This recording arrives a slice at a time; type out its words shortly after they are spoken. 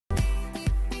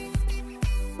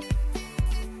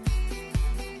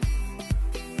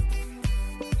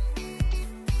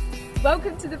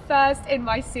Welcome to the first in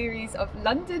my series of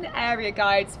London area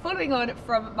guides following on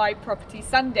from my Property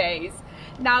Sundays.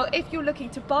 Now, if you're looking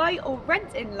to buy or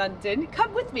rent in London,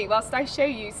 come with me whilst I show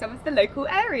you some of the local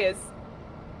areas.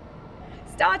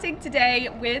 Starting today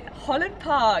with Holland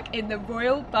Park in the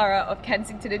Royal Borough of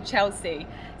Kensington and Chelsea.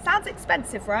 Sounds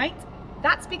expensive, right?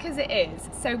 That's because it is.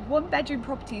 So one-bedroom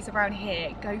properties around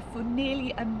here go for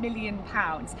nearly £1 million.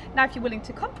 Now, if you're willing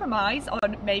to compromise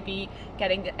on maybe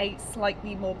getting a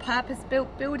slightly more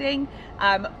purpose-built building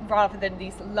rather than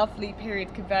these lovely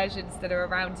period conversions that are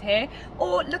around here,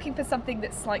 or looking for something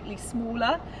that's slightly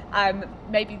smaller,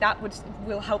 maybe that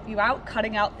will help you out,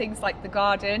 cutting out things like the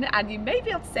garden, and you may be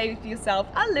able to save yourself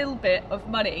a little bit of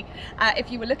money.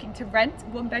 If you were looking to rent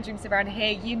one-bedrooms around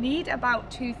here, you need about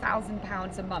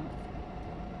 £2,000 a month.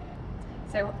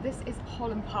 So this is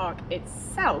Holland Park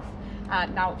itself.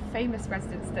 Now, famous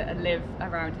residents that live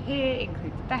around here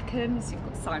include the Beckhams, you've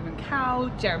got Simon Cowell,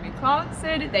 Jeremy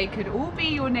Clarkson. They could all be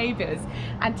your neighbours.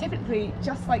 And typically,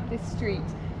 just like this street,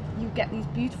 you get these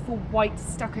beautiful white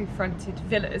stucco fronted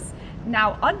villas.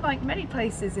 Now, unlike many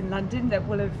places in London that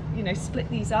will have, split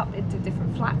these up into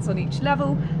different flats on each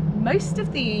level, most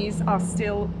of these are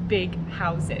still big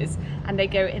houses, and they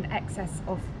go in excess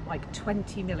of like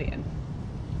 20 million.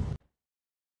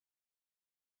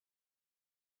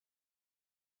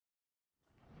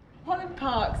 Holland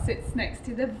Park sits next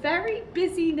to the very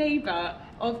busy neighbour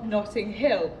of Notting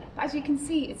Hill. But as you can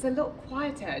see, it's a lot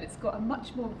quieter and it's got a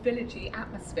much more villagey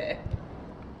atmosphere.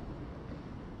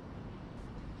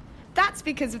 That's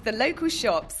because of the local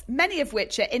shops, many of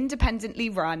which are independently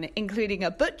run, including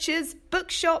a butcher's,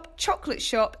 bookshop, chocolate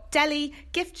shop, deli,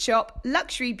 gift shop,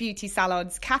 luxury beauty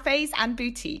salons, cafes and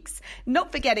boutiques,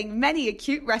 not forgetting many a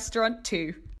cute restaurant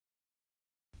too.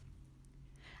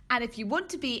 And if you want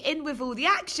to be in with all the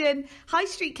action, High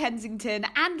Street Kensington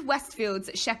and Westfields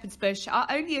at Shepherd's Bush are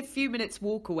only a few minutes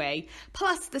walk away.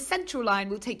 Plus, the Central Line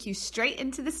will take you straight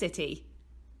into the city.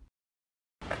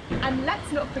 And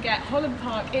let's not forget Holland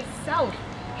Park itself,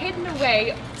 hidden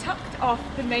away, tucked off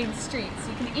the main street, so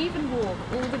you can even walk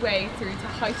all the way through to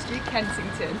High Street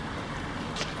Kensington.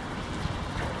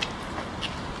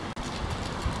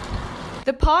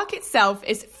 The park itself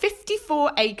is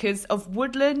 54 acres of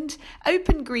woodland,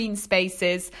 open green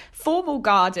spaces, formal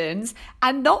gardens,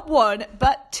 and not one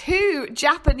but two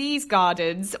Japanese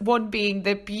gardens, one being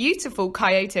the beautiful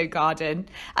Kyoto Garden,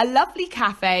 a lovely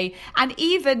cafe, and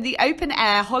even the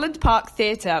open-air Holland Park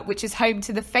Theatre, which is home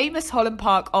to the famous Holland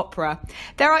Park Opera.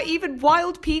 There are even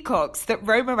wild peacocks that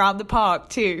roam around the park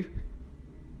too.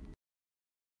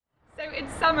 So in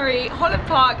summary, Holland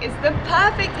Park is the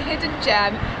perfect hidden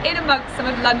gem in amongst some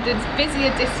of London's busier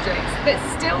districts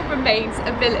that still remains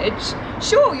a village.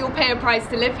 Sure, you'll pay a price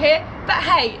to live here, but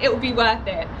hey, it will be worth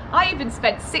it. I even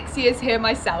spent 6 years here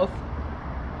myself.